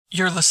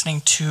You're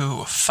listening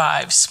to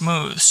Five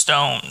Smooth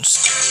Stones.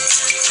 You're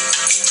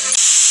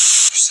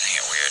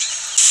saying it weird.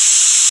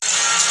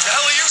 The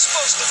hell are you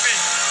supposed to be?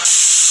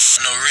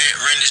 I know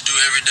rent is due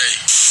every day.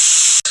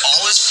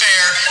 All is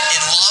fair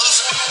in love,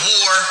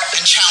 war,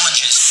 and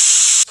challenges.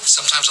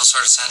 Sometimes I'll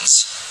start a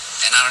sentence,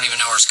 and I don't even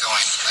know where it's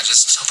going. I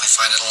just hope I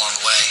find it along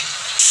the way.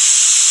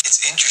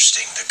 It's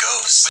interesting, the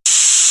ghosts.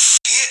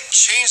 You can't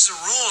change the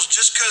rules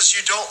just because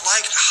you don't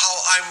like how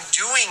I'm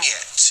doing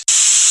it.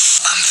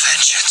 I'm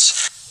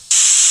vengeance.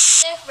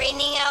 Is it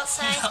raining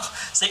outside? No,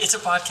 see, it's a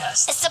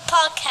podcast. It's a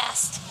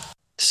podcast.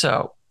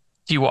 So,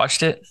 you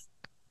watched it?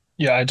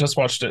 Yeah, I just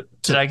watched it.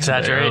 Did I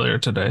exaggerate? Earlier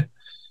today.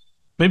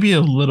 Maybe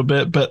a little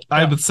bit, but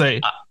I would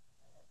say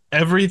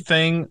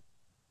everything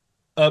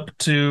up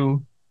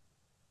to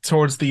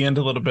towards the end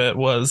a little bit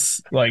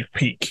was like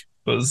peak.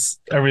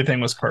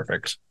 Everything was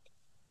perfect.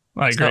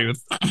 I agree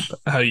with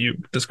how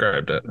you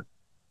described it.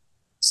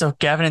 So,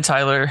 Gavin and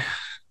Tyler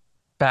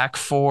back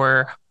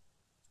for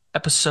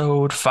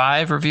episode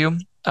 5 review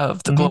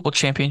of the Global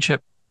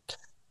Championship.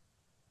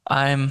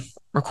 I'm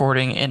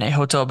recording in a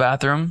hotel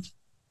bathroom.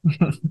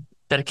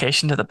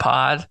 Dedication to the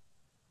pod.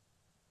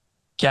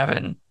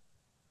 Gavin,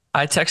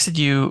 I texted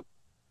you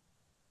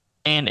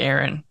and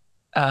Aaron,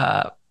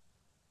 what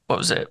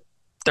was it,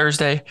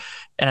 Thursday,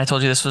 and I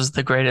told you this was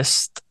the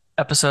greatest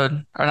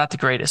episode, or not the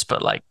greatest,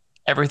 but like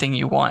everything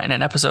you want in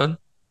an episode.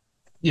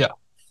 Yeah.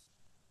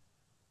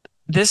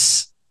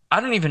 This, I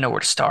don't even know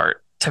where to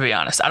start, to be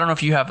honest. I don't know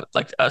if you have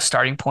like a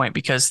starting point,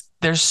 because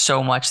there's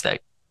so much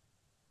that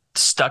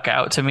stuck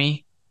out to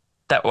me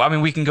that, I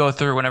mean, we can go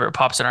through whenever it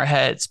pops in our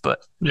heads,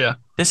 but yeah,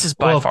 this is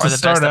by far the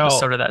best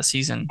episode of that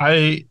season.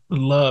 I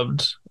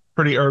loved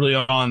pretty early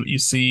on, you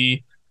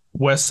see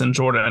Wes and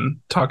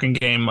Jordan talking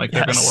game like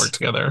they're going to work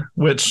together,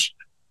 which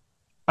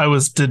I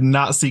did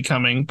not see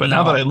coming. But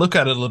now that I look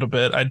at it a little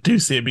bit, I do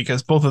see it,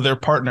 because both of their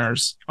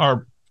partners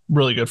are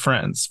really good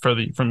friends from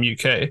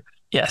UK.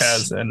 Yes.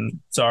 Kaz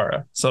and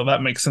Zara. So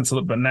that makes sense a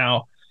little bit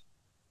now.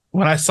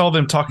 When I saw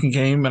them talking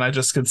game and I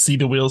just could see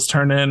the wheels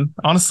turn in,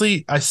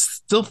 honestly, I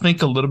still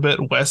think a little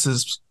bit Wes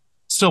is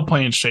still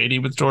playing shady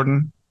with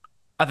Jordan.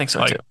 I think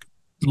so too.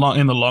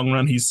 In the long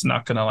run, he's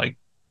not going to like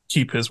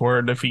keep his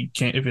word if he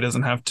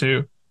doesn't have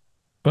to.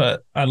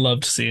 But I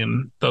loved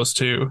seeing those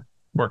two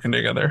working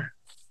together.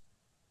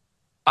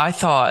 I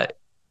thought,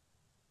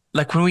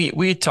 like, when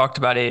we talked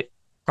about it,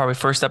 probably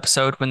first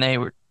episode, when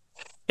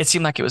it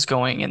seemed like it was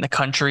going in the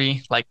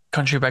country, like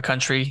country by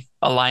country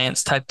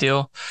alliance type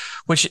deal,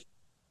 which,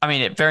 I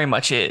mean, it very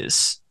much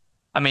is.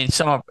 I mean,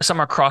 some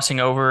are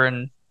crossing over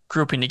and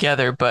grouping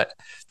together, but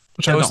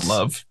which I don't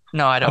love.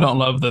 No, I don't. I don't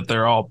love that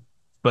they're all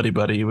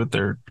buddy with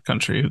their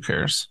country. Who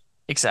cares?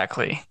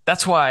 Exactly.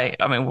 That's why.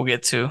 I mean, we'll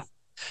get to.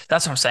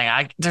 That's what I'm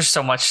saying. There's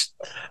so much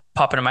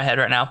popping in my head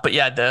right now. But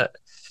yeah, the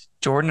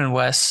Jordan and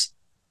Wes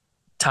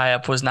tie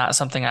up was not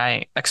something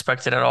I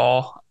expected at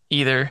all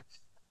either.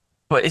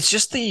 But it's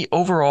just the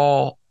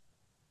overall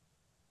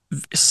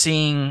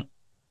seeing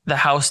the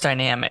house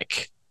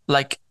dynamic.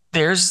 Like,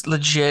 there's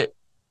legit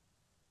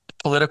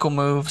political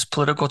moves,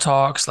 political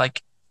talks,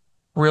 like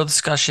real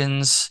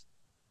discussions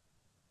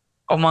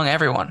among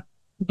everyone.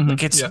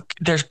 Like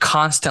they're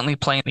constantly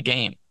playing the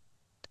game.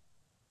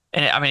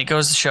 And I mean, it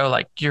goes to show,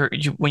 like,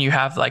 when you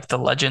have like the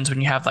legends,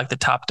 when you have like the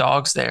top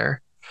dogs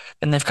there,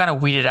 and they've kind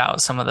of weeded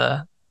out some of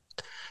the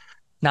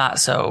not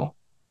so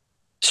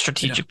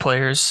strategic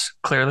players,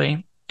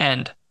 clearly.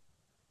 And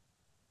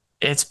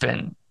this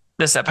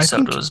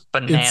episode was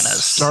bananas.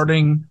 It's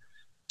starting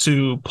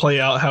to play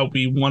out how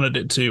we wanted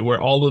it to, where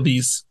all of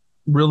these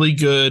really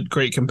good,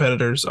 great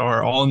competitors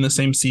are all in the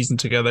same season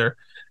together.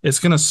 It's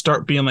going to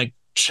start being like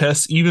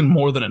chess even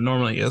more than it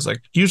normally is.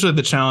 Like, usually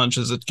the challenge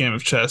is a game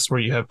of chess where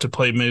you have to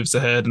play moves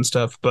ahead and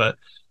stuff, but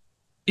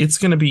it's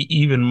going to be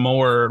even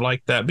more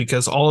like that,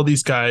 because all of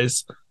these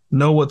guys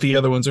know what the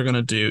other ones are going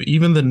to do.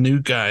 Even the new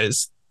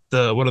guys,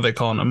 what are they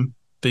calling them?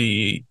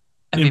 The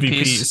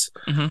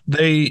MVPs.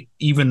 They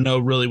even know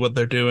really what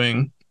they're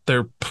doing.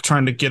 They're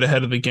trying to get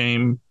ahead of the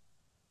game.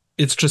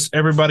 It's just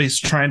everybody's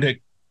trying to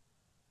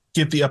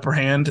get the upper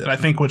hand, and I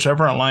think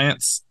whichever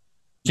alliance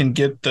can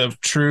get the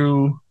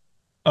true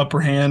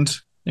upper hand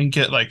and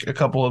get like a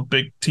couple of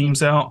big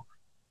teams out,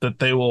 that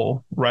they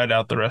will ride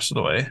out the rest of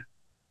the way.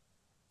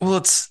 Well,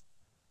 it's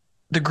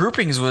the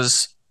groupings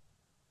was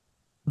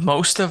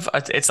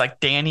it's like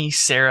Danny,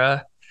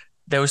 Sarah,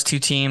 those two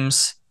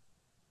teams.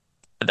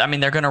 I mean,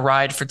 they're going to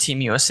ride for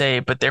Team USA,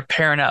 but they're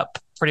pairing up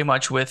pretty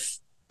much with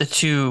the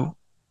two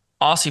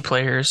Aussie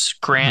players,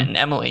 Grant and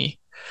Emily.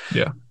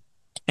 Yeah.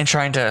 And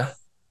trying to,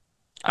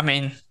 I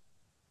mean,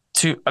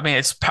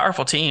 it's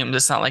powerful teams.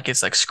 It's not like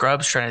it's like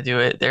scrubs trying to do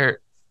it.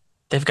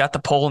 They've got the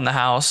pole in the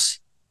house,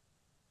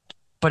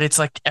 but it's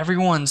like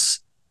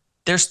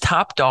there's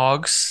top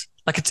dogs.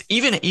 Like, it's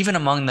even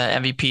among the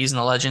MVPs and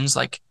the legends,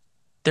 like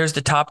there's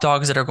the top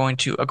dogs that are going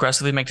to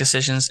aggressively make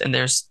decisions, and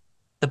there's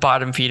the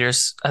bottom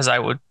feeders, as I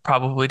would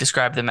probably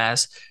describe them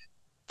as,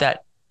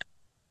 that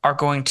are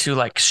going to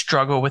like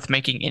struggle with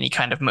making any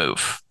kind of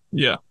move.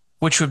 Yeah.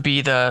 Which would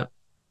be the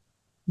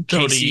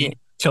Jody,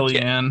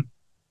 Kellyanne.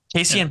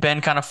 Casey And and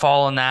Ben kind of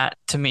fall in that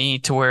to me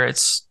to where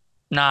it's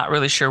not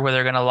really sure where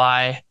they're gonna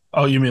lie.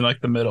 oh, you mean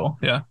like the middle?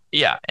 Yeah.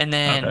 Yeah, and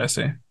Okay, I then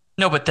see.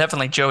 no, but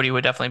definitely Jody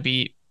would definitely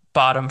be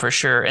bottom for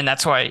sure, and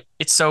that's why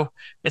it's so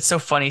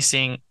funny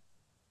seeing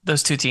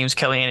those two teams,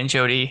 Kellyanne and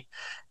Jody,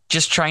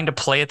 just trying to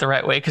play it the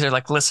right way because they're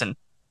like, listen,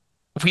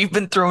 we've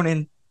been thrown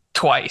in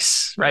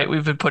twice, Yeah. right?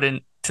 We've been put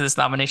into this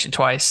nomination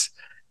twice.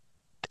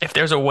 If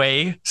there's a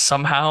way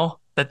somehow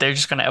that they're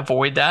just going to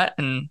avoid that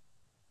and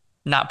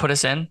not put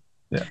us in,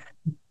 Yeah.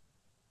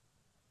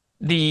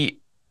 the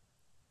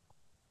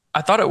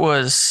I thought it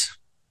was,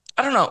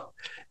 I don't know,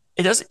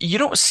 it does. You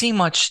don't see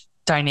much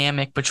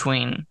dynamic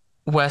between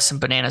Wes and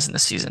Bananas in the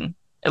season,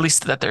 at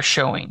least that they're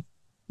showing.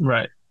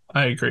 Right.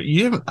 I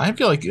agree. I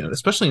feel like,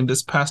 especially in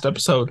this past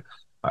episode,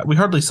 we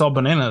hardly saw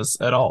Bananas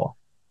at all.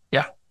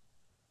 Yeah,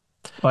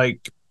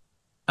 Like,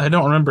 I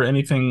don't remember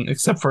anything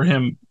except for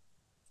him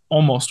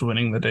almost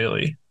winning the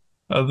daily.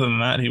 Other than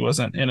that, he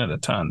wasn't in it a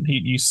ton.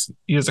 He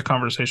has a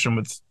conversation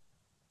with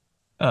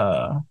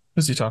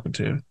who's he talking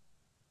to?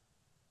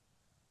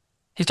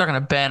 he's talking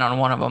to Ben on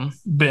one of them.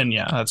 Ben.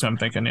 Yeah, that's what I'm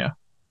thinking. Yeah.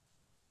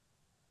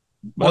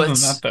 Well, Other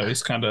than that, it's though,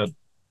 he's kind of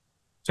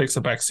takes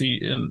a back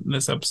seat in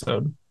this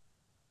episode.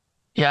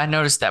 yeah, I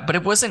noticed that, but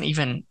it wasn't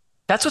even.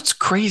 That's what's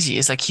crazy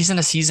is like he's in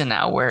a season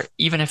now where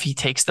even if he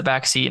takes the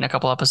back seat in a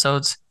couple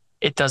episodes,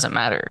 it doesn't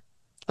matter.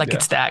 Like Yeah.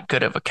 it's that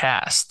good of a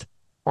cast,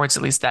 or it's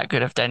at least that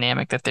good of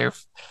dynamic that they're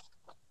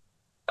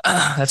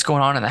that's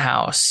going on in the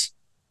house.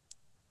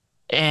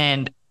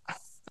 And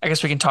I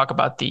guess we can talk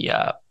about the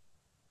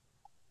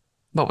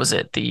what was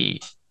it the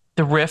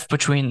rift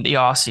between the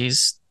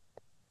Aussies.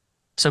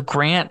 So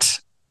Grant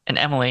and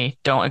Emily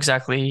don't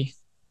exactly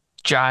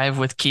jive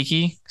with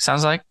Kiki.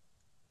 Sounds like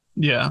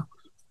Yeah.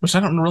 Which I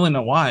don't really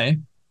know why.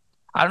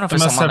 I don't know if It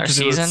it's must something on have their to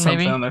do with season, something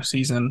maybe. on their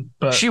season,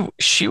 but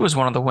She was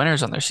one of the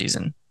winners on their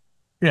season.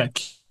 yeah,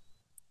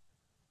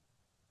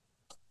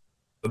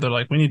 they're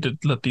like, we need to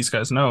let these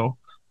guys know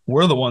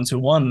we're the ones who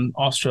won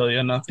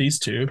Australia, not these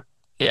two.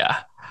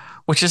 Yeah.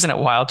 Which isn't it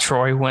wild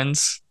Troy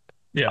wins?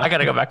 I Yeah.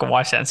 gotta go back and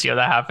watch that and see how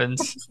that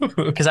happens.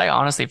 Because I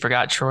honestly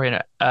forgot Troy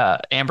and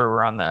Amber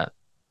were on the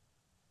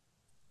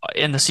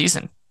in the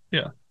season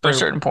Yeah. for a They're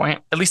certain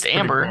point. At least pretty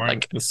Amber, boring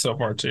like this so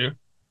far too.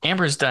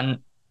 Amber's done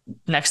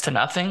next to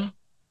nothing.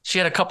 She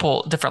had a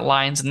couple different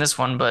lines in this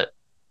one, but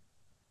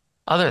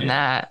other than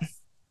Yeah. that,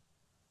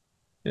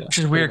 Yeah. which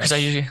is Pretty weird because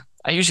much.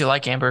 I usually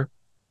like Amber.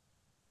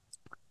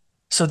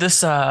 So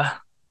this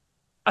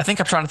I think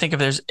I'm trying to think if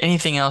there's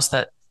anything else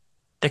that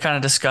they kind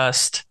of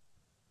discussed,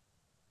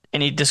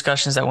 any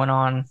discussions that went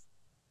on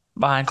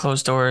behind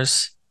closed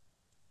doors.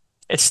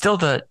 It's still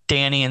the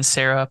Danny and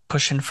Sarah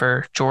pushing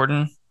for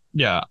Jordan.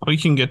 Yeah, we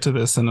can get to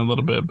this in a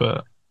little bit,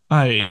 but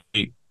I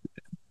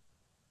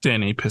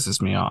Danny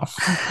pisses me off.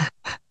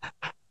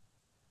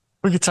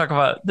 We could talk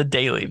about the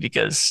daily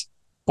because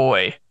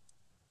boy,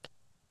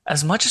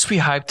 as much as we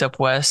hyped up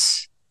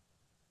Wes,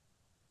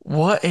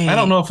 what I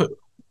don't a know if it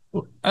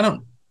I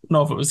don't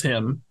know if it was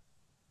him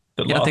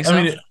that you don't think lost.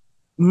 I so?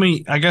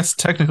 mean, I guess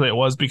technically it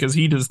was because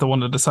he is the one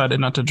that decided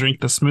not to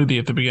drink the smoothie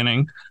at the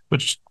beginning,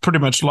 which pretty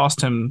much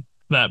lost him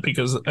that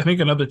because I think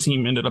another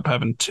team ended up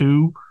having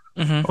two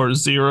Hmm. or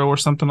zero or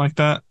something like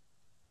that.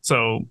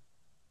 So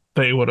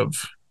they would have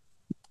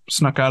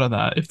snuck out of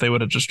that if they would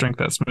have just drank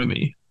that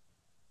smoothie.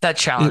 That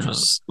challenge It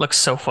was looks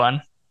so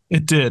fun.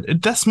 it did.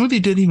 That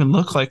smoothie didn't even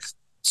look like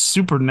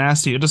super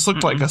nasty. It just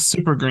looked like Mm-mm. a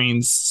super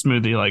greens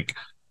smoothie, like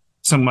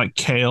some like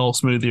kale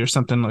smoothie or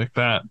something like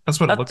that. That's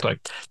what it That looked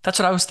like. that's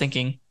what I was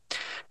thinking.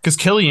 Because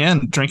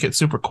Kellyanne drank it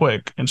super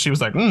quick, and she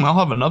was like, "I'll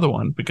have another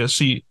one," because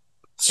she's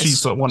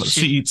It's the one that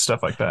she she eats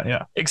stuff like that.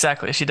 Yeah,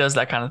 exactly. She does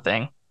that kind of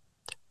thing.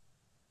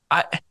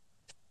 I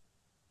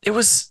it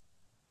was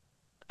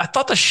I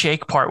thought the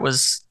shake part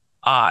was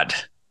odd.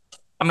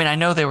 I mean, I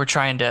know they were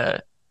trying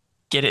to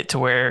get it to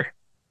where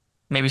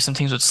maybe some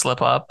teams would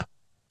slip up.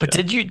 But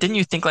yeah, didn't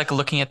you think like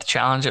looking at the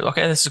challenge,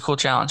 okay, this is a cool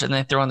challenge, and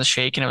then they throw in the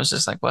shake and it was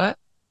just like, what?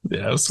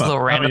 yeah. It was It's a fun.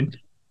 little I random. mean,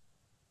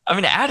 I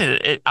mean, it added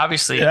it it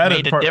obviously added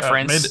made a part. Made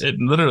difference it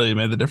literally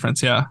made the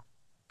difference. Yeah,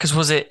 because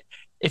was it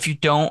if you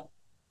don't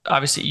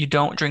obviously you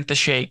don't drink the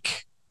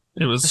shake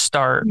it to was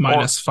start or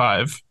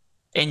 -5,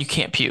 and you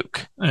can't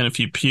puke. and if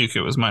you puke,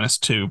 it was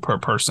 -2 per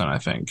person, I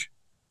think.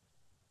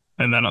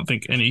 And I don't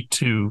think any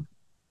two,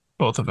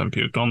 both of them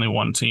puked. Only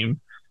one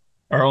team,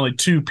 or only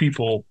two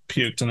people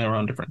puked, and they were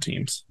on different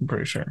teams. I'm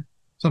pretty sure,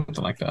 something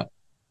like that.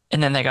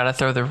 And then they got to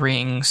throw the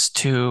rings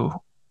to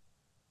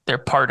their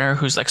partner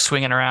who's like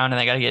swinging around and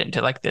they got to get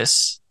into like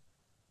this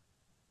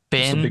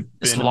Just a bin, big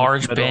this bin in the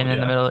large middle. bin in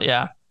the Yeah, middle.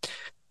 Yeah.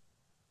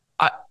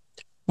 I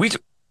we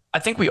I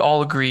think we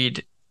all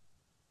agreed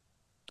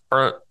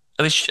or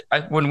at least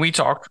when we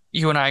talked,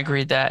 you and I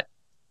agreed that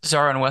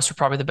Zara and West were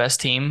probably the best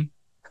team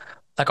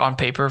like on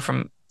paper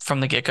from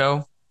the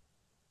get-go.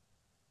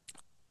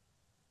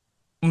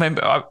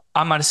 Maybe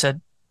I might have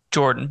said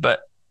Jordan,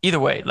 but either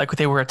way, like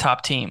they were a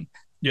top team.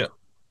 yeah.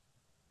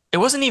 It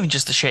wasn't even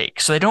just the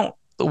shake. So they don't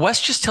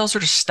West just tells her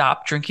to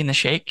stop drinking the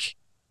shake.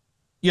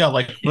 Yeah,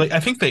 like I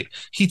think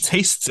he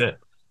tastes it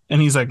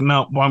And he's like,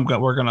 no, well,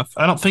 we're gonna.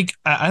 I don't think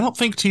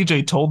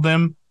TJ told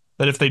them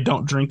that if they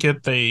don't drink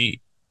it,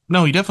 they.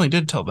 No, he definitely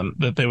did tell them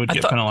that they would I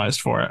get thought, penalized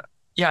for it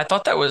yeah, I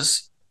thought that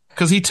was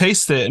because he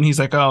tastes it and he's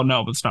like, oh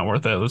no, it's not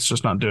worth it. Let's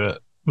just not do it.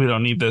 We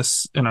don't need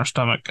this in our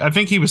stomach. I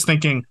think he was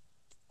thinking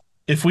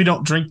if we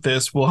don't drink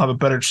this, we'll have a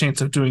better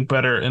chance of doing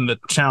better in the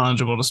challenge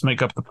and we'll just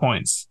make up the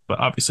points. But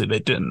obviously they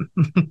didn't.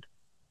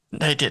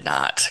 they did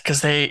not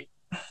because I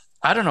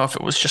don't know if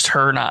it was just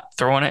her not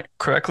throwing it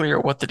correctly or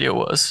what the deal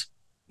was.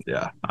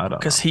 Yeah, I don't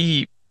Because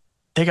know.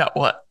 they got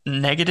what, We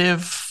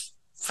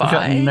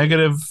got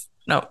 -5?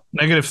 No,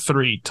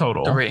 -3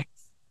 total. 3.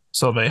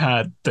 So they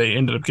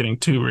ended up getting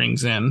 2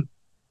 rings in.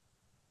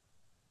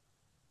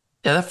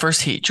 Yeah, that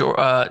first heat,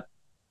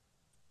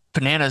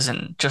 Bananas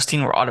and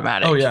Justine were Oh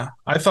automatic. yeah,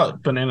 I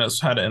thought Bananas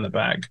had it in the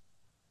bag.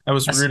 I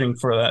was As rooting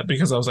for that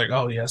because I was like,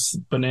 oh yes,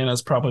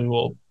 Bananas probably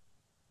will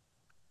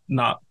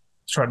not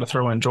try to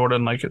throw in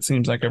Jordan like it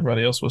seems like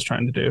everybody else was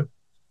trying to do.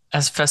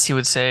 as Fessy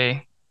would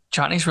say,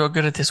 Johnny's real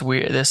good at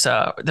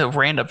the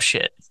random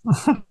shit.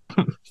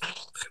 No,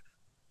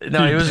 he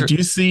Dude, was did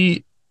you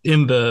see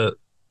in the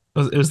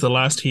it was the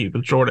last heat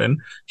with Jordan?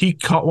 He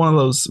caught one of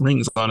those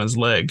rings on his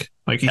leg.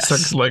 Like he stuck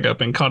his yes. leg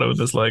up and caught it with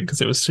his leg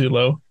because it was too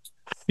low.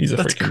 He's a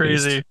That's freaking beast.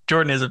 crazy.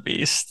 Jordan is a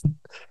beast.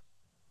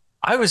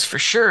 I was for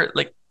sure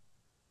like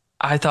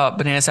I thought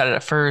Bananas had it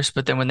at first,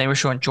 but then when they were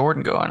showing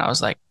Jordan going, I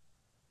was like,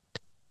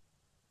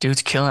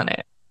 dude's killing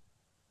it.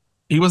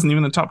 He wasn't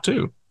even the top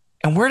two.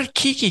 And where did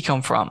Kiki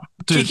come from?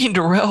 Dude, Kiki and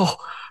Darrell,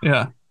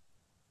 yeah.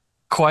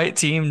 quiet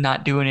team,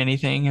 not doing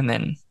anything, and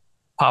then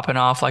popping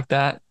off like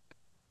that.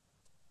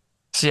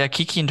 So yeah,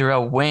 Kiki and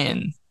Darrell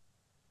win,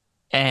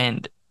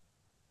 and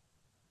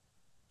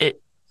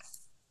it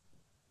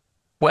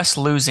West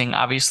losing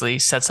obviously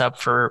sets up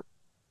for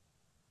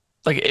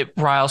like it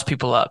riles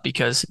people up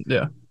because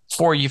Yeah.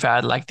 before you've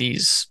had like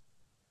these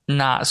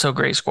not so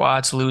great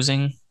squads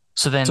losing.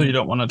 So So you then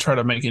don't want to try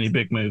to make any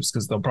big moves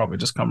because they'll probably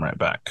just come right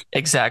back. Yeah.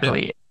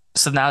 exactly.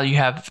 So now you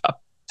have a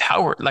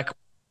power like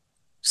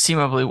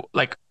seemingly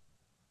like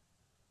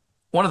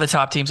one of the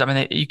top teams. I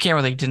mean, you can't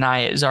really deny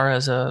it.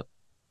 Zara's a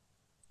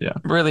Yeah.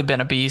 really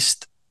been a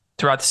beast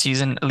throughout the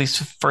season, at least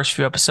the first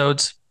few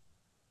episodes.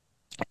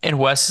 And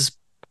Wes is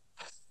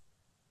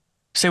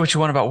say what you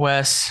want about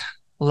Wes,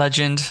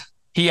 legend.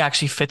 He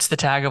actually fits the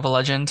tag of a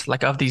legend.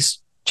 Like of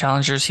these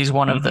challengers, he's Hmm.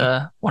 one of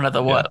the Yeah.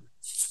 what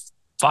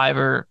 5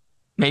 or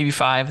maybe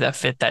 5 that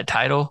fit that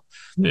title.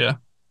 Yeah.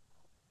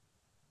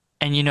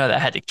 And you know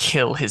that had to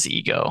kill his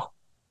ego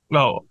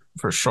Oh,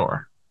 for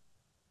sure.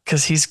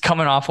 because he's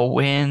coming off a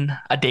win,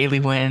 a daily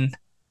win.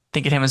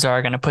 Thinking him and Zara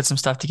are going to put some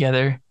stuff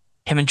together.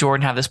 Him and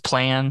Jordan have this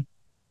plan.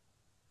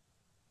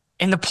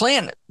 And the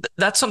plan,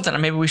 that's something that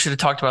maybe we should have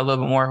talked about a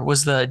little bit more,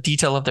 was the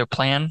detail of their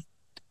plan.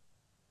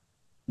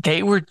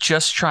 They were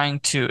just trying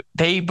to,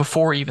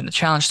 before even the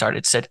challenge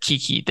started, said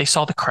Kiki, they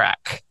saw the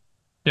crack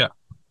Yeah.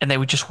 and they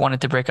would just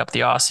wanted to break up the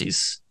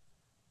Aussies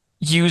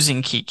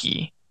using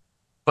Kiki,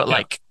 but Yeah.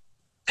 like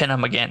pin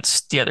them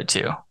against the other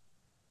two.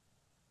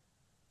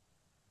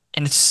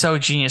 And it's so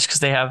genius because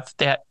they have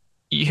that.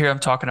 You hear them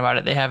talking about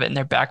it. They have it in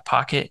their back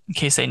pocket in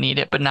case they need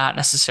it, but not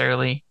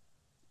necessarily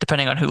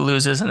depending on who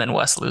loses. And then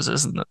West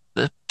loses, and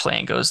the plan I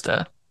have goes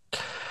to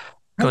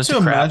to crap.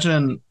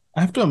 imagine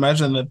I have to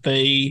imagine that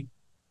they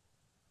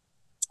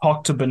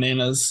talked to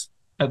Bananas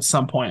at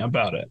some point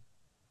about it.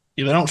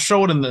 Yeah, they don't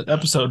show it in the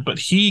episode, but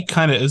he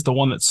kind of is the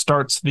one that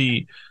starts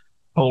the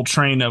whole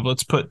train of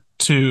let's put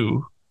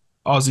 2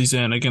 Aussies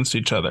in against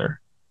each other.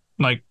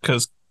 Like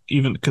because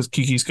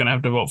Kiki's gonna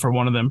have to vote for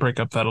one of them, break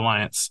up that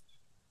alliance.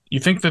 You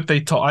think that they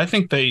told I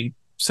think they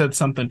said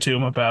something to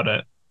him about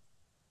it.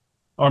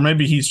 Or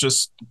maybe he's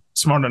just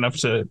smart enough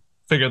to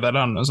figure that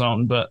out on his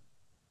own, but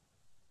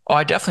Oh,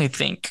 I definitely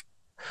think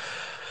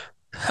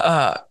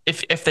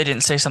if they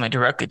didn't say something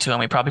directly to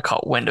him, he probably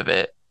caught wind of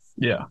it.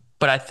 yeah.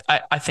 But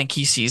I think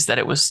he sees that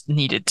it was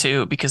needed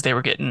too because they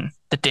were getting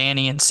the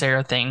Danny and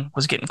Sarah thing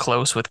was getting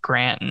close with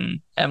Grant and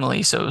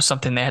Emily, so it was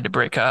something they had to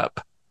break up.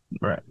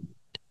 Right.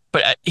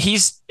 But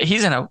he's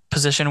in a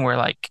position where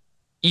like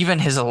even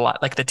his a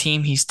lot like the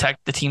teams he's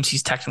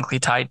technically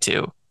tied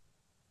to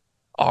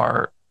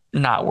are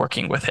not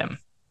working with him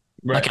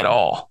like Right. at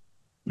all.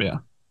 Yeah.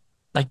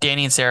 Like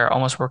Danny and Sarah are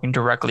almost working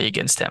directly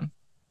against him.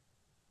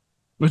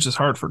 Which is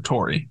hard for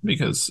Tori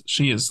because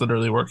she is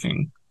literally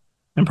working,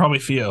 and probably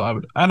Theo.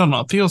 I don't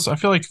know. I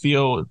feel like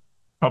Theo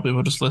probably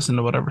would just listen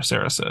to whatever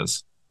Sarah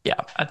says. Yeah,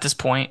 at this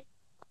point.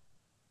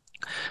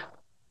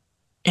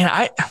 And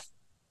I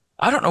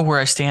don't know where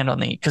I stand on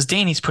the because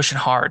Danny's pushing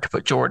hard to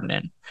put Jordan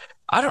in.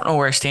 I don't know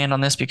where I stand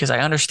on this because I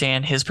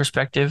understand his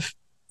perspective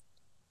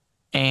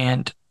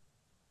and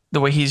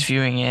the way he's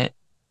viewing it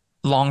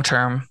long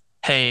term.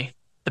 Hey,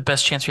 the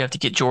best chance we have to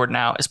get Jordan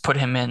out is put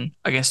him in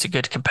against a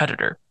good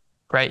competitor,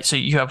 right? So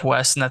you have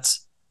West, and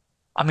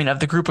I mean, of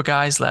the group of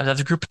guys left, of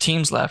the group of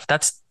teams left,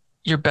 that's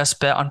your best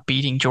bet on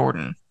beating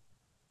Jordan.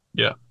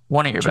 Yeah.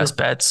 One of your True. best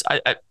bets.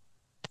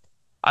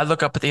 I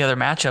look up at the other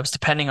matchups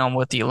depending on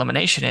what the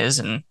elimination is,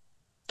 and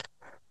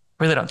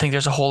really don't think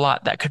there's a whole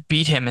lot that could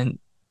beat him in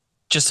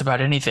just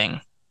about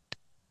anything.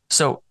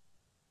 So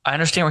I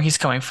understand where he's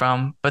coming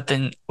from, but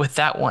then with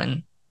that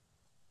one,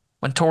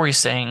 when Tori's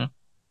saying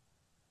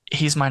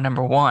he's my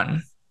number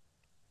one,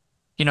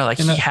 like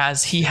And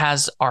he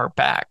has our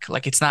back.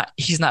 Like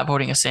he's not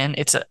voting us in.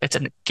 It's a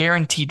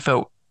guaranteed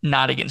vote,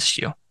 not against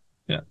you.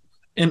 yeah,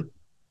 and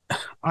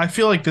I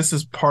feel like this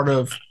is part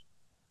of.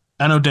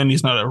 I know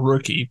Denny's not a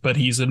rookie, but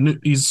he's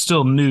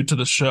still new to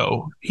the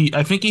show.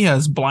 I think he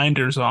has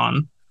blinders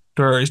on,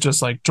 where he's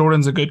just like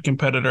Jordan's a good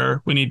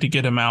competitor. We need to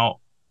get him out.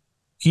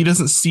 He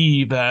doesn't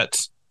see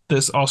that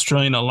this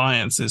Australian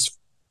alliance is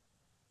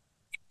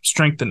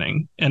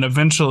strengthening, and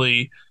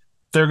eventually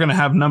they're going to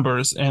have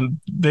numbers, and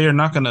they are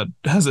not going to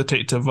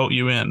hesitate to vote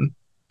you in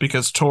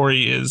because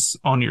Tori is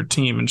on your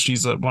team, and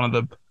she's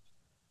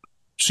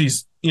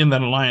she's in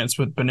that alliance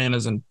with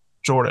Bananas and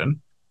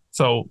Jordan.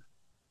 So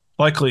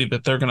likely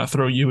that they're going to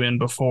throw you in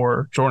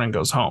before Jordan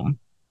goes home.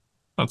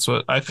 That's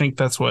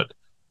what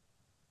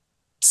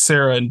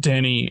Sarah and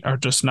Danny are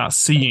just not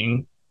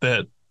seeing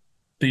that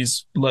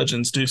these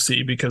legends do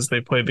see because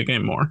they play the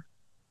game more.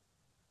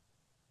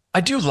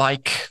 I do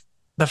like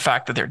the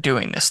fact that they're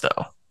doing this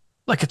though.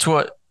 Like it's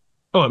what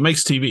Oh, it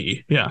makes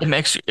TV. Yeah. it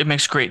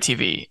makes great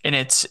TV, and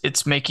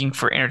it's making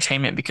for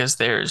entertainment because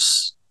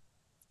there's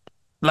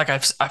like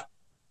I've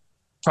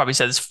probably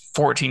said this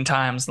 14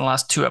 times in the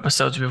last two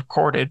episodes we've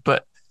recorded,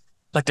 but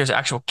like there's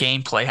actual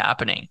gameplay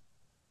happening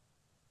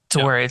to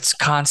Yeah. where it's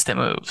constant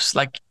moves.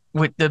 Like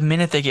with the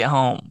minute they get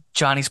home,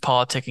 Johnny's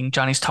politicking,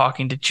 Johnny's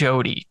talking to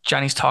Jody,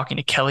 Johnny's talking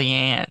to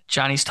Kellyanne,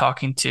 Johnny's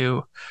talking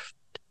to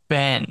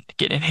Ben,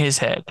 getting in his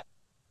head,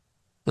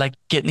 like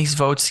getting these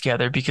votes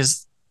together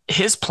because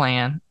his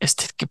plan is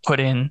to put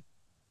in,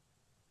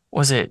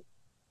 was it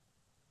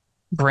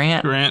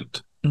Grant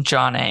Grant and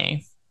John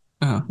A.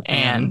 and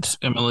And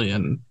Emily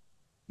and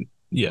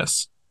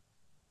yes.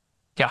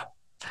 yeah,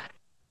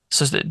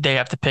 so that they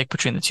have to pick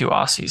between the two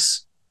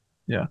Aussies.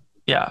 Yeah.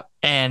 Yeah.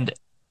 And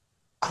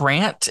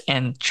Grant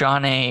and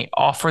John A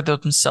offered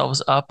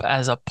themselves up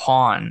as a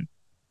pawn,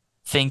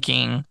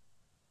 thinking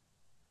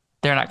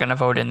they're not going to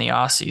vote in the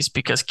Aussies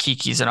because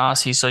Kiki's an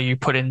Aussie. So you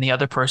put in the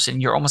other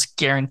person, you're almost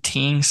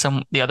guaranteeing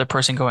the other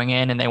person going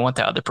in, and they want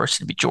the other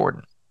person to be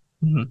Jordan.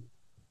 Mm-hmm.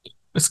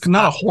 It's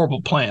not a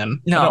horrible plan.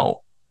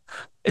 No,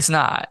 it's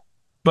not.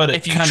 But it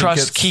if you kind of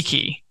trust gets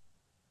Kiki.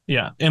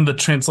 Yeah, and the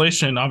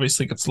translation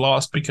obviously gets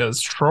lost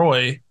because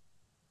Troy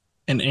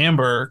and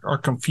Amber are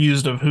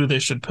confused of who they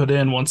should put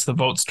in once the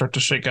votes start to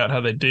shake out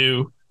how they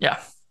do.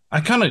 Yeah.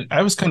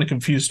 I was kind of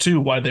confused too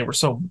why they were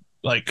so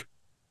like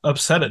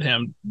upset at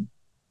him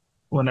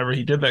whenever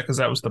he did that because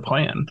that was the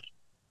plan.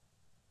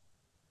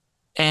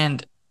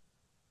 And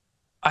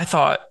I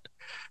thought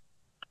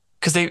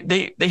because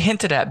they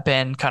hinted at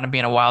Ben kind of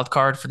being a wild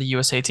card for the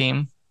USA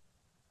team,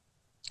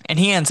 and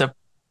he ends up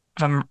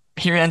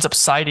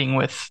siding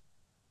with.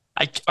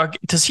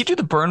 Does he do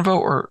the burn vote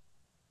or?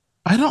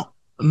 I don't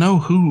know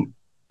who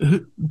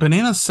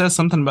Banana says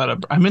something about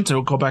it. I meant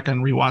to go back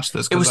and rewatch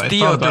this It was because I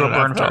Theo thought about threw it a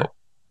burn after. vote.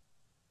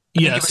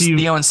 Yes,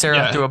 Theo and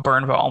Sarah threw a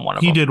burn vote on one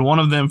of them. He did one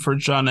of them for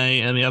John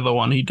A, and the other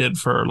one he did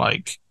for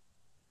like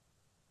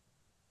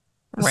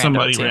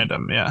somebody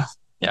random. Yeah.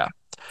 Yeah.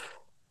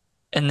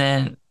 And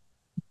then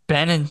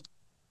Ben and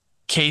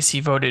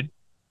Casey voted,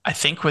 I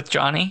think, with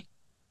Johnny.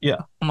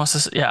 Yeah.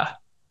 Yeah.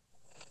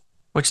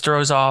 Which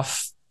throws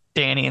off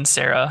Danny and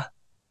Sarah.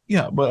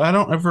 Yeah, but I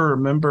don't ever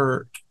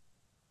remember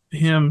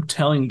him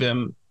telling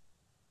them,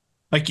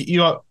 like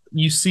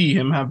you see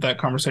him have that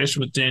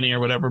conversation with Danny or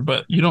whatever,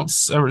 but you don't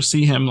ever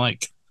see him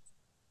like,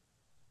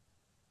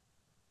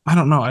 I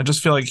don't know. I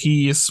just feel like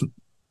he is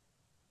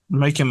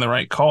making the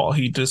right call.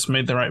 He just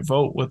made the right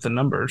vote with the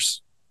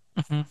numbers.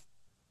 Mm-hmm.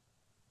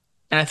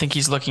 And I think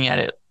he's looking at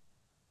it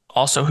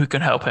also who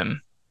can help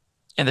him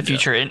in the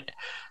future. And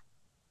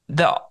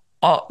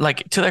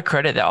to their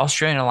credit, the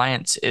Australian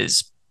Alliance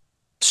is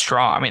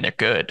strong. I mean, they're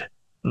good.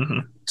 Mm-hmm.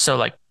 So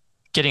like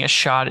getting a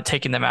shot at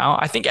taking them out,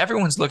 I think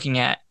everyone's looking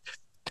at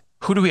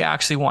who do we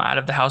actually want out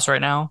of the house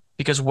right now?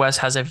 Because Wes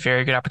has a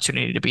very good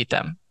opportunity to beat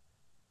them.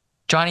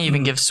 Johnny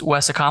even gives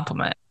Wes a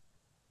compliment.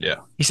 Yeah.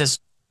 He says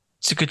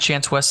it's a good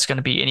chance Wes is going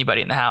to beat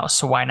anybody in the house.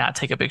 So why not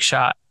take a big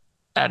shot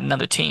at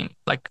another team,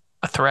 like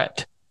a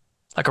threat,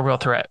 like a real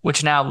threat,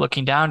 which now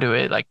looking down to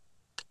it, like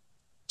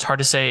it's hard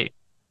to say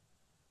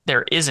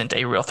there isn't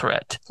a real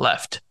threat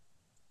left.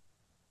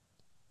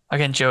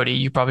 Again, Jody,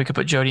 you probably could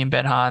put Jody and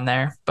Ben Ha in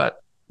there,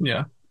 but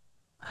yeah,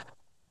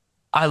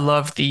 I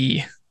love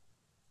the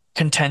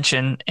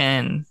contention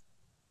and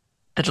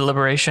the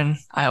deliberation.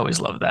 I always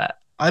love that.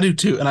 I do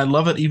too, and I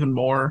love it even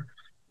more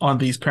on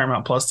these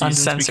Paramount Plus seasons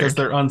Uncensored. because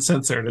they're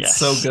uncensored. It's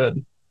so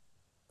good.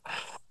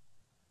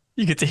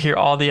 You get to hear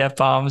all the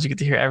F-bombs. You get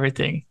to hear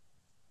everything.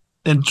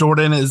 And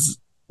Jordan is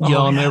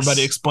yelling at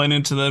everybody,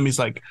 explaining to them. He's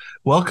like,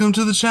 "Welcome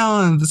to the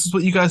challenge. This is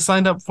what you guys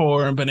signed up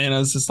for." And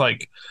Banana's just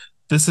like,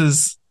 "This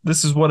is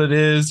what it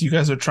is. You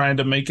guys are trying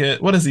to make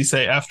it." What does he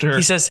say after?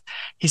 He says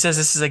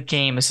this is a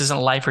game. This isn't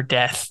life or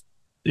death.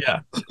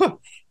 Yeah.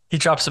 He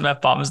drops some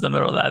F-bombs in the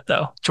middle of that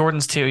though.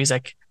 Jordan's too. He's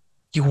like,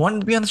 "You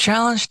wanted to be on the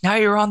challenge. Now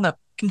you're on the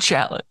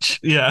challenge."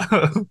 Yeah.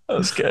 That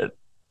was good.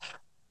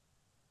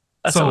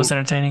 That's almost So,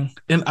 entertaining.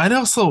 and I'd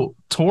also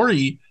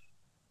Tori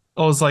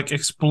was like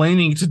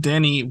explaining to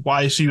Danny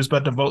why she was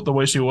about to vote the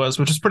way she was,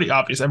 which is pretty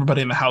obvious.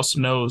 Everybody in the house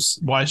knows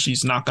why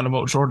she's not going to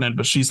vote Jordan,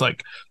 but she's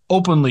like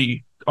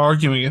openly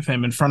arguing with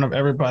him in front of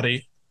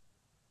everybody.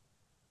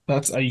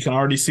 That's you can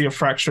already see a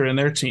fracture in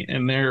their team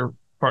in their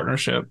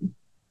partnership.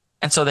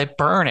 And so they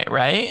burn it,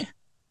 right?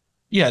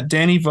 Yeah,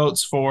 Danny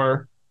votes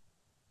for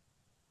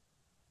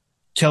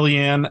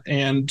Kellyanne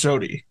and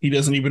Jody. He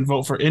doesn't even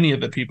vote for any of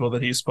the people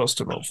that he's supposed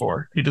to vote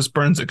for. He just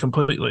burns it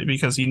completely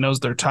because he knows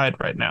they're tied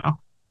right now.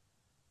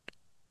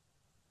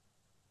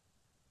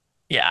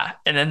 Yeah.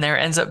 And then there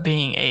ends up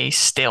being a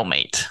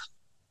stalemate.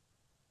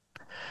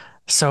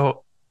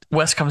 So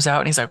Wes comes out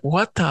and he's like,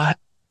 what the,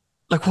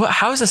 like, what,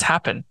 how does this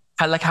happen?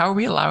 How are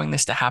we allowing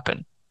this to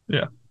happen?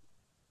 Yeah.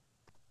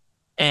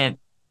 And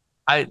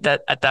at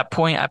that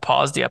point, I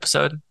paused the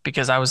episode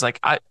because I was like,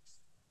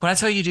 when I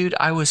tell you, dude,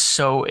 I was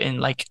so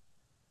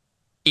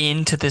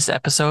into this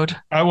episode.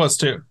 I was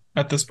too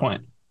at this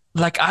point.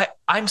 Like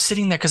I'm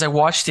sitting there because I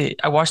watched it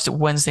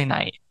Wednesday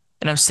night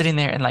and I'm sitting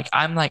there and like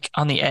I'm like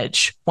on the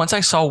edge. Once I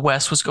saw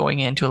Wes was going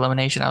into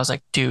elimination, I was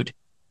like, dude,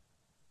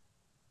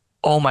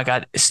 oh my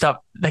God, stuff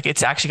like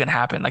it's actually gonna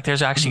happen. Like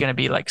there's actually gonna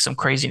be like some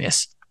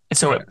craziness. And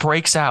so Right. it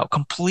breaks out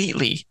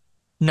completely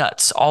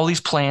nuts. All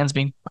these plans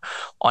being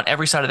on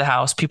every side of the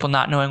house, people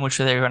not knowing which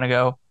way they're gonna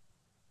go.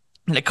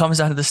 And it comes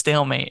down to the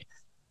stalemate.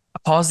 I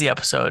pause the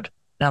episode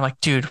and I'm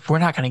like, dude, we're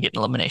not gonna get an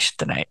elimination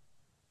tonight.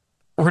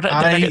 We're not,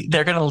 I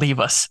they're gonna leave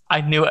us.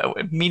 I knew it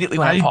immediately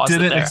when I I paused it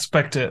didn't there.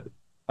 expect it.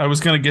 I was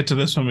gonna get to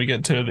this when we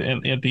get to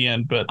at the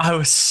end, but I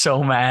was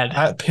so mad.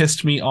 that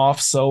pissed me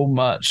off so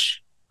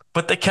much.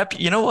 But they kept,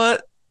 you know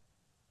what?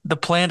 The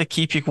plan to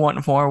keep you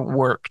wanting more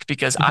worked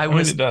because I mean,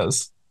 it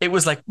does. it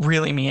was like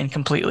reeling me in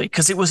completely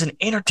because it was an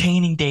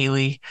entertaining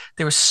daily.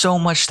 There was so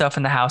much stuff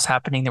in the house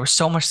happening. There was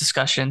so much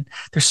discussion.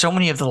 There's so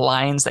many of the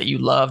lines that you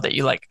love that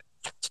you like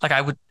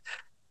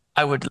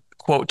I would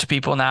quote to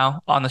people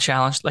now on the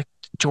challenge, like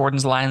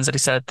Jordan's lines that he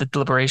said at the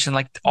deliberation,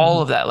 like all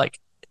Mhm. of that, like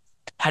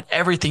had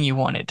everything you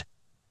wanted.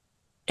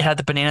 It had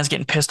the bananas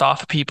getting pissed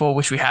off at people,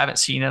 which we haven't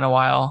seen in a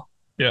while.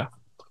 Yeah,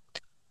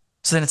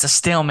 So then it's a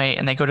stalemate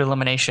and they go to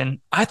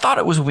elimination. I thought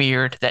it was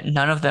weird that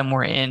none of them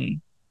were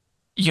in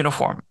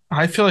uniform.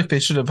 I feel like they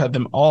should have had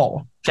them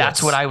all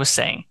That's what dress. I was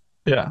saying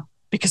Yeah,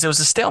 because it was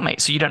a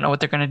stalemate. So you don't know what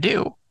they're going to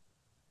do.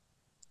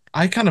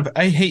 I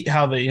hate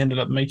how they ended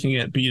up making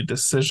it be a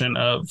decision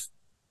of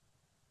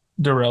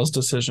Darrell's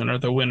decision or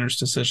the winner's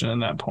decision in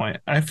that point.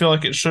 I feel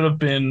like it should have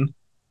been.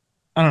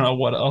 I don't know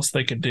what else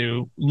they could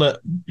do. Let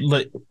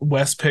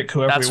Wes pick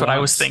whoever he That's what I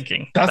was wants.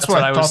 thinking. That's That's what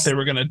what I I thought was. they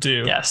were gonna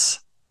do, Yes.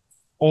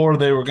 or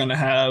they were gonna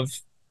have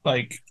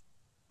like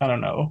I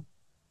don't know.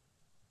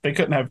 They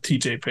couldn't have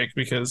TJ pick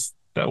because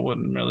that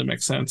wouldn't really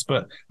make sense.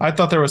 But I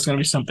thought there was gonna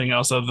be something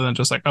else other than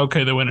just like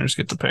okay, the winners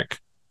get to pick.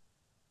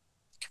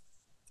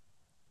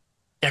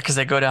 Yeah. Because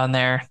they go down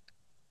there.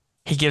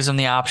 He gives them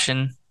the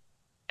option.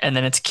 And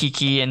then it's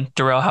Kiki and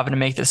Darrell having to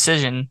make the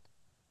decision.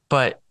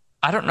 But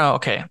I don't know.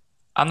 Okay.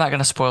 I'm not going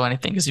to spoil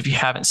anything because if you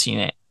haven't seen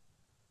it,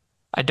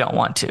 I don't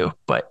want to.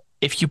 But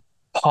if you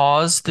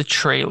pause the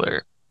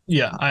trailer,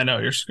 Yeah, I know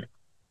you're.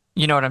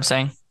 you know what I'm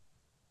saying?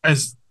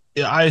 As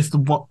yeah, I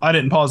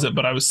didn't pause it,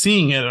 but I was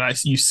seeing it,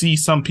 and you see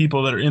some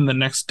people that are in the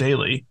next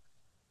daily,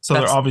 so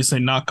they're That's obviously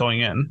not going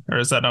in. Or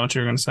is that not what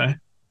you were going to say?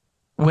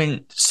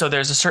 so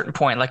there's a certain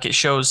point, like it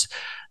shows,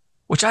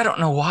 which I don't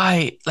know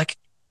why, like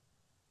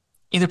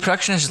either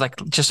production is like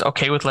just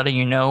okay with letting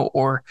you know,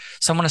 or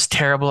someone is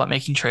terrible at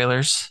making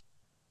trailers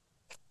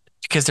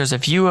because there's a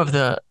view of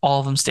all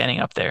of them standing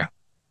up there.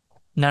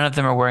 None of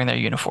them are wearing their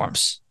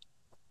uniforms.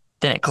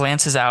 Then it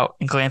glances out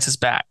and glances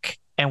back,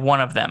 and one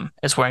of them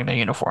is wearing their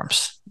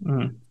uniforms.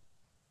 Mm.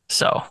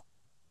 So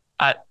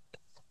I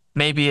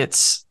maybe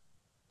it's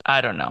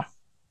I don't know.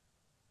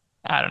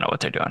 I don't know what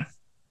they're doing.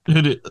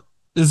 Who did,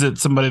 is it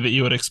somebody that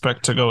you would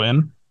expect to go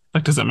in?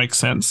 Like, does it make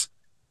sense?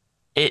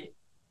 It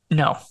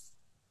no.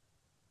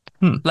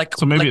 Hmm. Like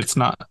So maybe like it's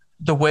not.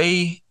 the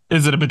way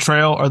Is it a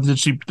betrayal, or did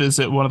she? Is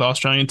it one of the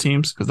Australian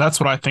teams? Because that's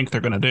what I think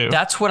they're going to do.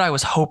 that's what I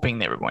was hoping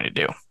they were going to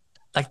do.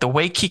 Like the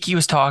way Kiki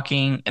was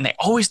talking, and they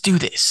always do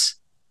this.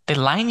 They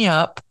line you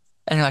up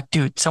and they're like,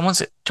 dude,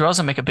 Darrell's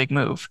gonna make a big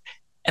move.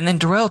 And then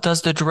Darrell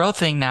does the Darrell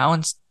thing now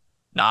and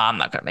nah, I'm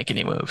not gonna make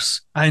any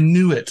moves. I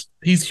knew it.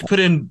 He put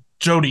in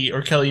Jody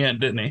or Kellyanne,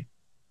 didn't he?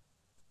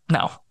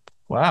 No.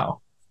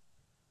 Wow.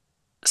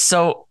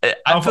 So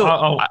I'll,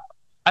 I'll,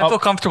 I feel I'll,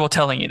 comfortable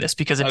telling you this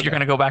because if you're okay.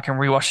 gonna go back and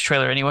rewatch the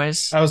trailer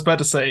anyways, I was about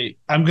to say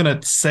I'm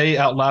gonna say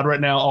out loud right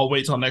now. I'll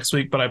wait till next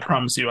week, but I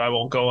promise you I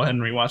will go ahead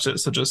and rewatch it.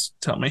 So just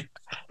tell me.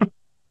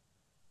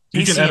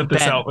 You can Casey edit and this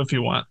Ben, out if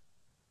you want.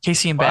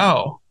 Casey and Ben,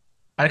 Wow.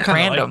 I kind of like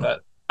random.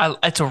 that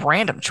It's a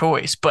random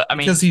choice, but I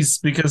mean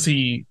because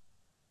he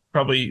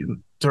probably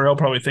Darrell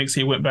probably thinks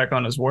he went back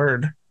on his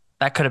word.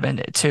 that could have been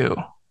it too.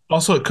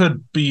 Also, it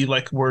could be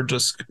like we're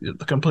just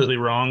completely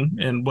wrong,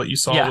 and what you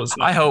saw Yeah, was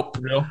not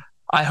real.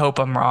 I hope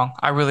I'm wrong.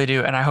 I really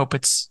do, and I hope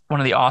it's one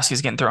of the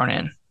Aussies getting thrown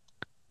in.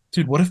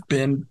 Dude, what if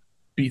Ben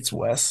beats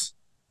Wes?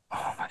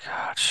 Oh my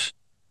gosh!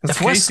 Because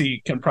If Wes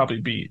Casey can probably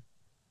beat.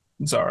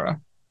 Zara,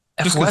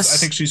 If just because I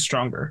think Wes she's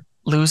stronger.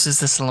 loses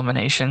this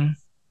elimination,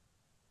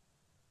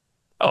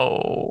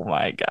 oh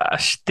my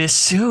gosh,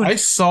 this dude, I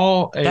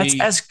saw that's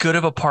a as good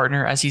of a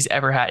partner as he's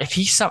ever had. If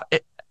he's some,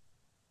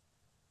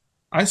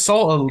 I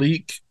saw a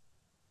leak.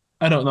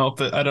 I don't know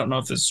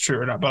if this is true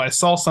or not, but I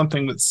saw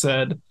something that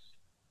said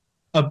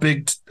a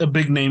big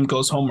name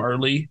goes home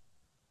early.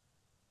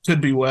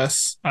 Could be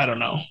Wes. I don't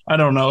know. I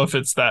don't know if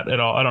it's that at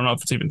all. I don't know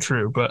if it's even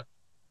true, but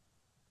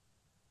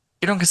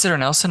you don't consider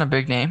Nelson a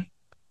big name?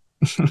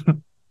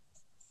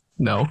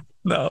 no.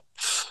 No.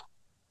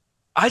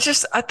 I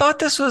thought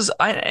this was,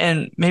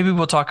 and maybe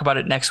we'll talk about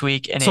it next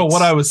week, and So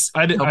what I it's was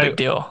I did no I big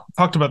deal.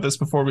 talked about this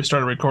before we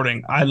started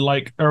recording. I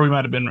like, or we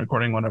might have been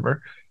recording,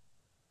 whatever.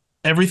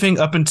 Everything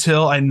up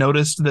until I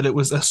noticed that it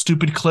was a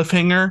stupid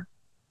cliffhanger,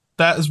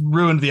 that has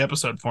ruined the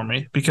episode for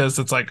me because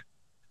it's like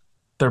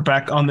they're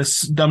back on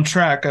this dumb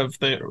track of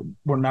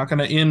we're not going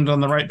to end on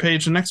the right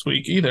page next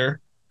week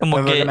either. And we'll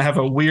And they're going get, to have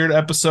a weird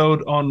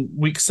episode on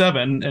week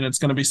 7, and it's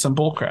going to be some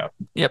bullcrap.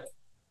 yep,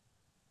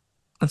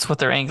 that's what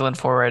they're angling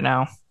for right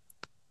now.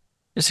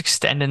 Just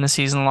extending the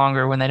season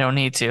longer when they don't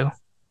need to.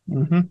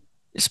 Mm-hmm.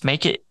 Just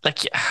make it like,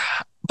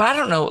 but I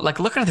don't know. Like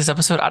looking at this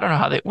episode, I don't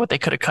know what they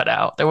could have cut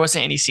out. There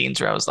wasn't any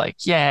scenes where I was like,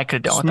 yeah, I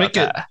could have done Just without make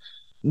it, that.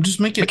 just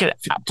make Make it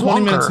it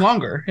 20 minutes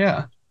longer. longer.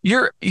 Yeah.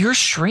 You're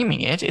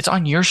streaming it. It's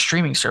on your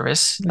streaming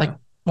service. Yeah. Like,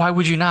 why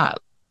would you not?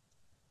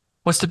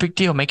 What's the big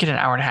deal? Make it an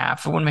hour and a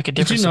half. It wouldn't make a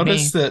Did you difference to me.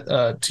 notice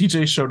that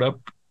TJ showed up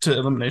to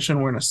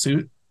elimination wearing a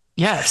suit?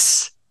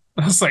 Yes,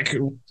 I was like,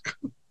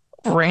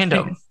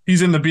 random.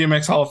 he's in the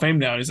BMX Hall of Fame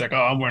now. And he's like,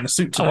 oh, I'm wearing a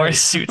suit I today. wear a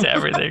suit to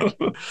everything.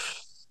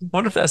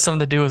 Wonder if that's something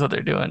to do with what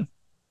they're doing.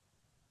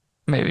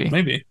 Maybe.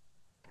 Maybe.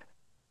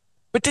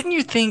 But didn't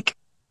you think?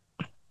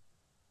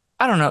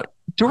 I don't know.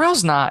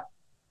 Darrell's not.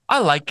 I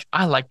like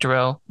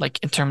Darrell. Like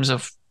in terms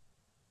of,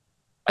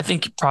 I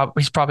think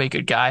he's probably a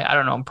good guy. I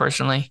don't know him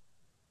personally,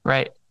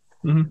 right?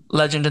 Mm-hmm.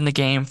 Legend in the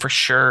game for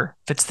sure.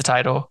 Fits the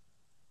title.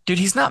 Dude,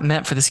 he's not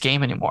meant for this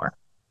game anymore.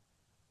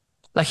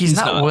 Like he's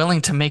not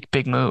willing to make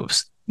big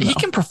moves. No. He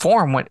can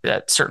perform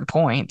at certain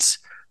points,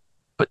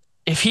 but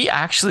if he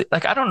actually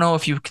like, I don't know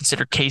if you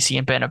consider Casey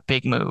and Ben a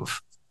big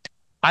move.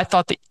 I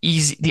thought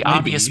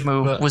obvious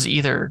move was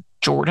either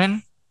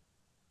Jordan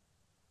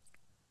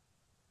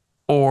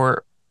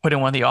or put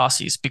in one of the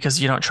Aussies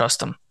because you don't trust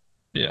them.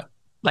 Yeah.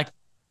 Like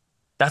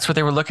that's what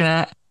they were looking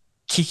at.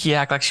 Kiki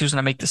act like she was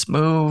going to make this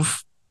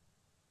move.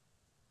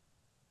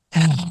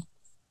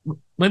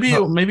 Maybe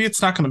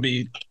it's not going to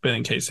be Ben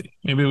and Casey.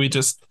 Maybe we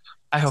just.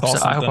 I hope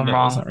so. I hope I'm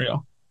wrong. Wasn't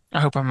real. I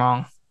hope I'm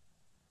wrong.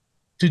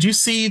 Did you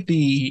see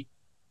the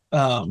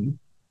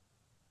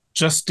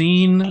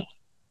Justine,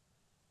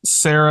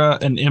 Sarah,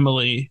 and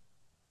Emily?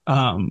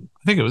 I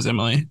think it was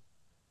Emily.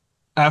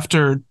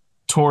 After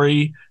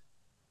Tori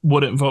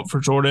wouldn't vote for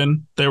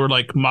Jordan, they were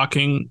like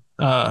mocking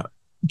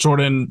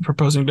Jordan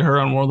proposing to her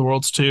on War of the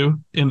Worlds 2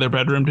 in their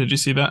bedroom. Did you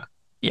see that?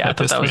 Yeah, that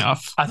pissed me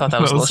off. I thought that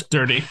was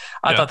dirty.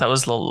 I thought that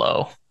was a little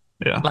low.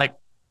 Yeah. Like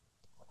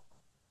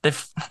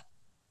they've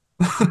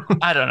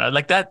I don't know.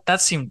 Like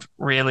that seemed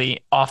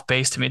really off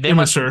base to me. They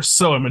immature,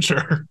 so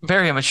immature.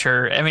 Very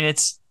immature. I mean,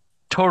 it's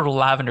total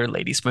lavender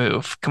ladies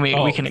move.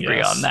 We can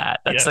agree on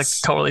that. That's like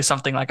totally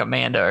something like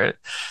Amanda or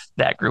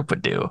that group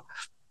would do.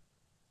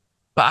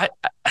 But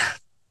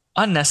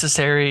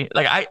unnecessary.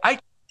 Like I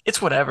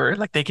it's whatever.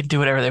 Like they can do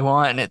whatever they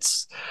want, and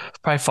it's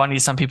probably funny to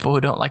some people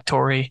who don't like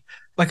Tori.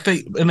 Like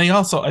they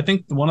also, I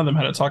think one of them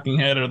had a talking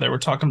head, or they were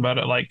talking about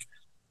it like,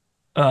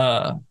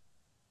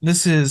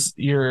 this is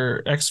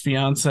your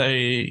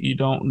ex-fiance, you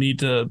don't need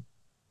to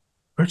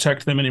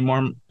protect them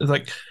anymore. It's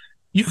like,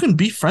 you can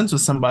be friends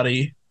with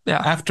somebody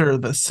after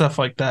the stuff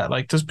like that.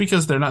 Like just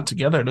because they're not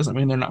together doesn't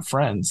mean they're not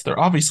friends. They're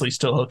obviously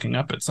still hooking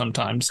up at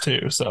sometimes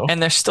too. So,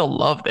 and there's still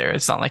love there.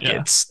 It's not like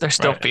there's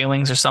still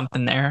feelings or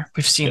something there.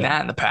 We've seen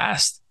that in the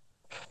past.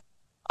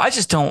 I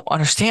just don't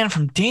understand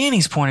from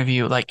Danny's point of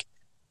view. Like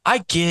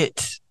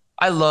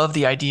I love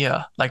the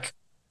idea, like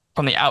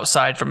from the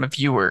outside, from a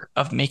viewer,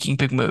 of making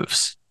big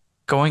moves.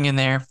 Going in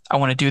there, I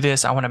want to do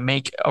this. I want to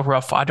make a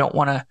rough. I don't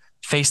want to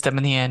face them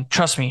in the end.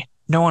 Trust me,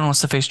 no one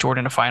wants to face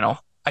Jordan in a final.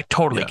 I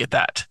totally get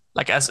that.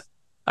 Like as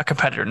a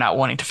competitor, not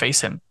wanting to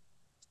face him.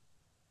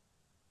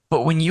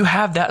 But when you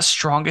have that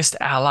strongest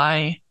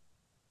ally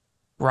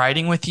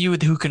riding with you,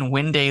 who can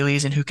win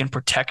dailies and who can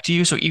protect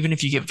you, so even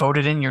if you get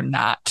voted in, you're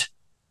not.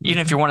 Even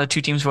if you're one of the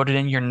two teams voted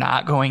in, you're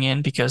not going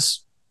in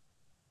because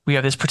we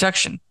have this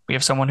protection. We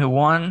have someone who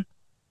won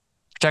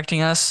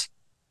protecting us.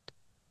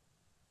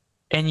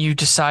 And you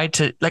decide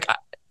to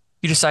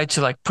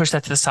push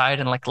that to the side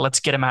and like,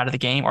 let's get him out of the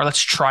game, or let's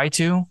try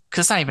to,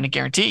 because it's not even a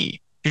guarantee.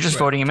 You're just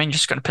voting him in. You're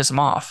just going to piss him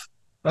off.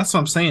 That's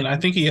what I'm saying. I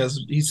think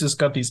he's just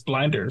got these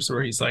blinders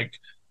where he's like,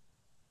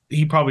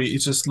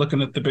 he's just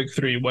looking at the big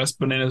three, West,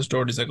 Bananas,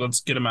 Jordan. He's like, let's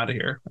get him out of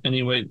here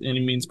any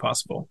means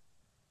possible.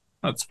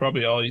 That's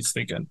probably all he's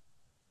thinking.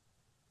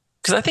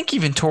 Because I think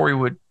even Tori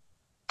would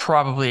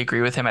probably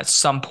agree with him at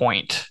some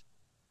point.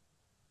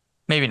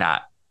 Maybe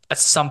not. At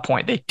some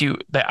point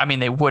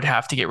they would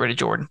have to get rid of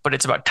Jordan, but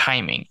it's about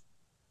timing.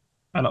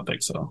 I don't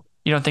think so.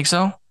 You don't think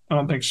so? I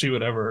don't think she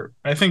would ever.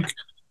 I think,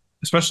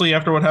 especially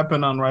after what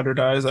happened on Ride or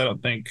Dies, I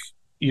don't think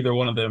either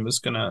one of them is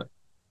gonna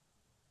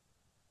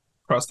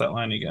cross that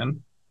line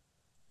again.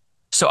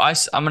 So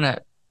I'm gonna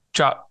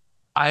drop.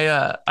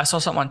 I saw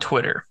something on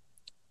Twitter.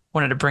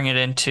 Wanted to bring it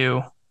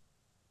into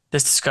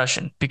this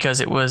discussion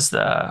because it was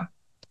I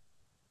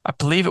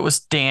believe it was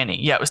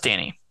Danny. Yeah, it was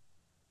Danny.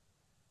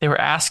 They were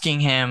asking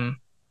him,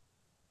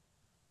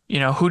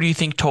 who do you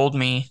think told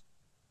me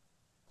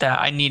that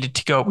I needed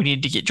to go? We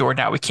needed to get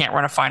Jordan out. We can't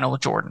run a final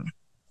with Jordan.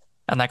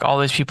 And like all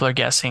these people are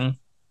guessing,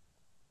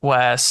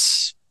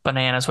 Wes,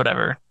 Bananas,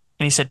 whatever.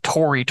 And he said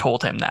Tori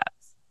told him that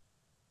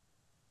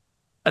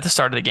at the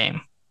start of the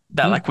game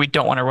that Hmm. like we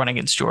don't want to run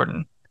against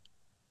Jordan.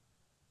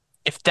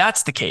 If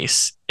that's the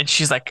case, and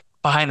she's like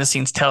behind the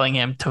scenes telling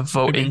him to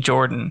vote in Maybe.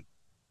 Jordan,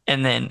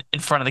 and then in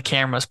front of the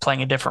cameras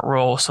playing a different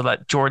role so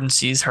that Jordan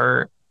sees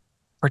her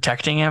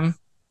protecting him.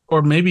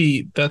 Or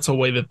maybe that's a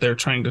way that they're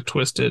trying to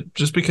twist it.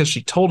 Just because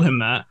she told him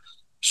that,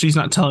 she's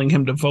not telling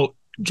him to vote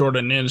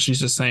Jordan in. She's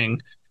just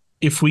saying,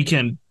 if we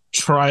can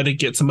try to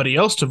get somebody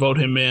else to vote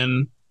him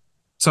in,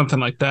 something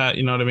like that.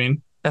 You know what I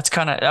mean?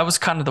 That was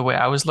kind of the way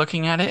I was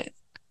looking at it.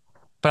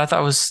 But I thought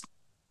it was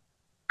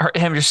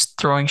him just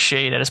throwing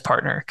shade at his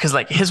partner because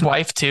like his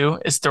wife too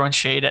is throwing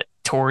shade at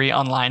Tori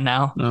online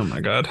now. Oh my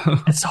God.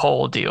 It's the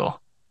whole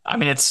deal. I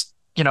mean, it's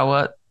you know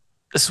what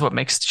this is what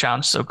makes the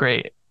challenge so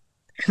great.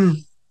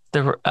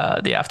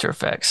 The after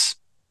effects.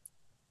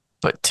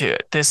 But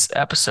this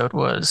episode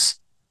was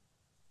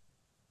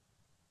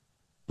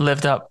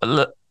lived up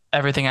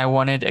everything I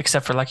wanted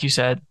except for like you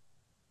said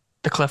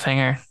the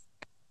cliffhanger,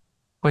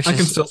 which I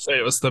can is still say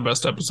it was the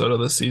best episode of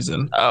this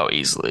season. oh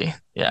easily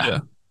yeah Yeah.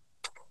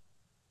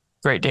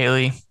 great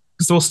daily.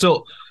 Because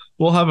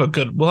we'll have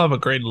a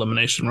great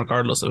elimination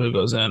regardless of who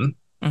goes in.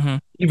 Hmm.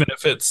 Even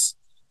if it's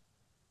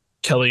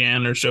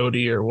Kellyanne or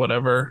Jody or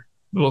whatever,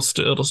 it'll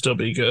still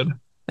be good.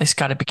 They just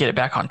got to get it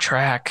back on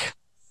track,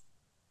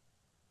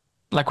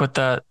 like with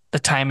the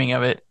timing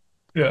of it.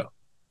 Yeah.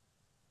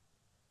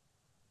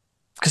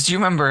 Because do you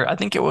remember? I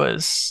think it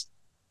was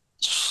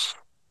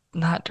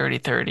not Dirty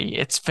 30.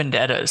 It's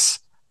Vendettas,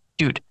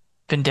 dude.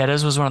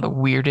 Vendettas was one of the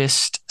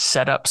weirdest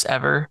setups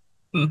ever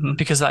Hmm.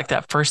 because like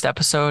that first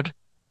episode.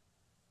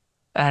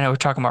 I know we're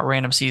talking about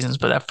random seasons,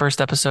 but that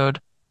first episode,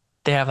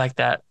 they have like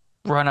that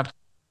run up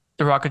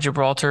the Rock of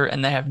Gibraltar,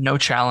 and they have no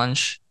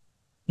challenge,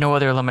 no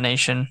other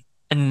elimination.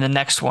 And then the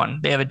next one,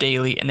 they have a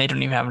daily, and they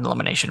don't even have an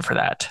elimination for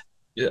that.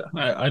 Yeah,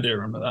 I do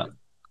remember that.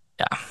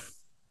 Yeah,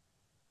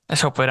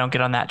 let's hope we don't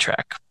get on that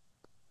track.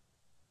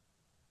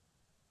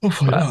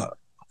 Hopefully But not.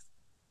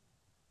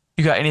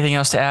 you got anything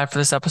else to add for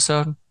this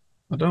episode?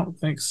 I don't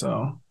think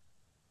so.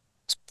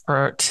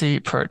 Pretty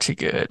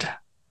good.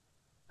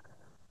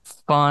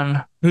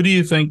 Fun. Who do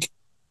you think?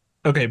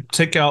 Okay,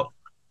 take out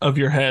of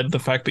your head the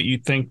fact that you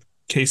think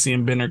Casey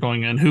and Ben are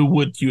going in. Who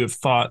would you have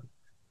thought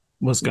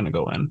was going to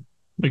go in?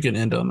 We can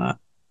end on that.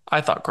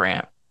 I thought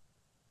Grant.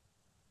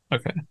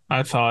 Okay,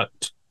 I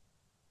thought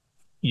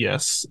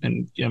yes,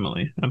 and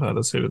Emily. I thought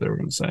that's who they were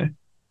going to say.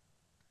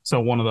 So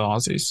one of the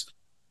Aussies.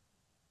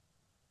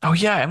 Oh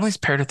yeah, Emily's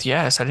paired with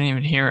Yes. I didn't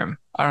even hear him.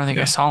 I don't think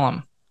I Yeah, saw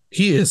him.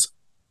 he is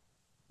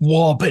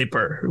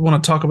wallpaper. We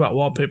want to talk about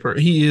wallpaper.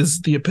 He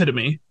is the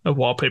epitome of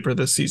wallpaper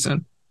this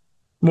season,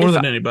 more If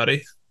than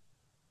anybody.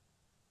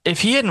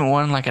 if he hadn't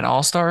won like an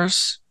All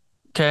Stars,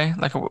 okay,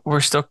 like we're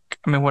still.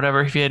 I mean,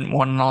 whatever. If he hadn't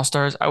won an All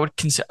Stars, I would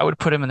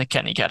put him in the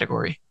Kenny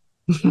category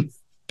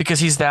because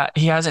he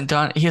has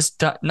done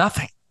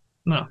nothing,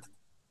 No,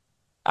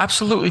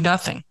 absolutely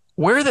nothing.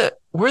 Where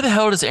the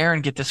hell does Aaron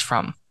get this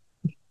from?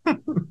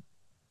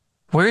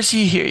 Where is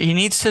he here? He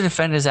needs to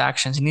defend his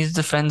actions. He needs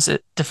to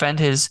defend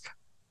his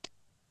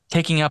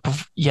taking up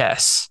of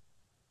Yes.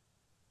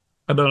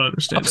 I don't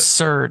understand it.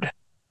 Absurd,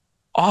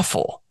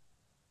 awful.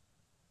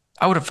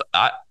 I would have.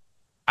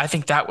 I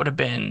think that would have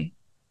been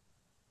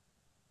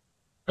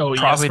Oh,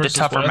 yes probably the versus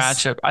tougher Wes.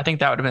 matchup. I think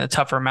that would have been a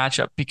tougher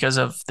matchup because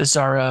of the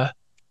Zara.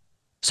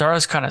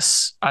 Zara's kind of.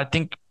 I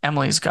think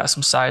Emily's got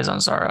some size on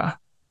Zara.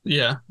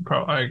 Yeah,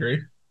 I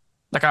agree.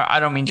 Like I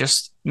don't mean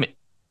just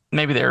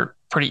maybe they're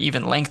pretty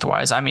even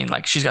lengthwise. I mean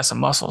like she's got some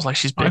muscles. Like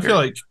she's I bigger. feel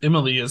like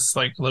Emily is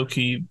like low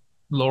key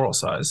Laurel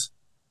size.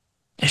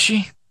 Is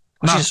she?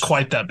 Not She's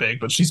quite that big,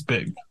 but she's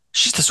big.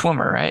 she's the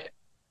swimmer, right?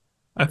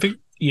 I think,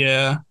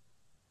 yeah,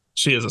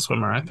 she is a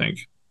swimmer. I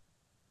think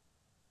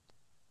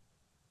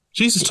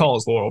she's as tall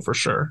as Laurel for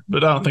sure,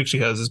 but I don't think she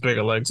has as big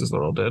of legs as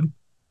Laurel did.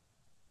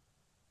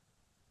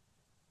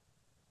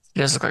 She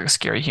does look like a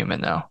scary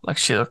human though. Like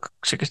she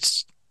could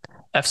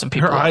f some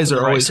people Her up eyes in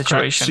the are right always cracked.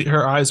 situation.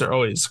 Her eyes are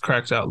always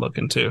cracked out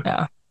looking too.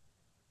 Yeah,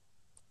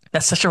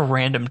 that's such a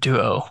random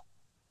duo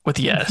with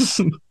Yes.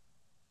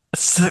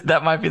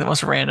 That might be the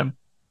most random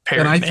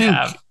And I pairing they think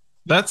have.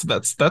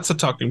 that's a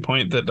talking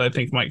point that I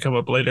think might come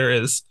up later.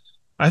 Is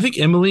I think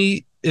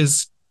Emily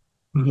is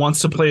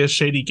wants to play a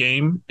shady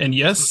game, and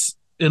yes,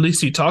 at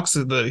least he talks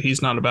to that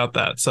he's not about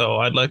that. So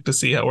I'd like to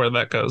see where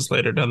that goes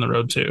later down the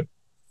road too.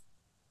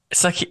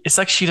 It's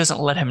like she doesn't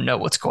let him know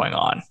what's going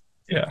on.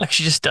 Yeah, Like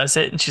she just does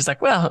it, and she's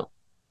like, "Well,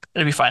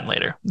 It'll be fine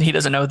later. He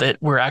doesn't know that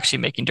we're actually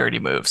making dirty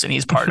moves and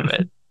he's part of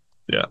it.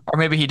 Yeah. Or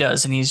maybe he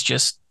does and he's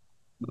just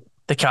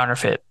the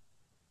counterfeit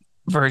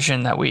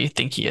version that we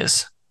think he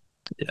is.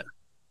 Yeah.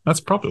 That's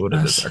probably what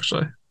it is,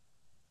 actually.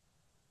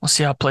 We'll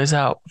see how it plays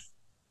out.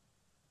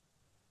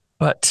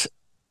 But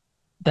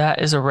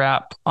that is a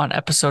wrap on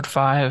episode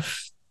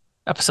 5.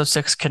 Episode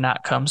 6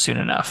 cannot come soon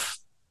enough.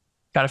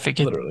 Got to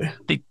figure. Literally.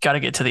 Got to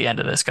get to the end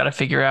of this. Got to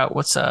figure out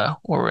what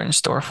we're in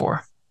store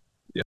for.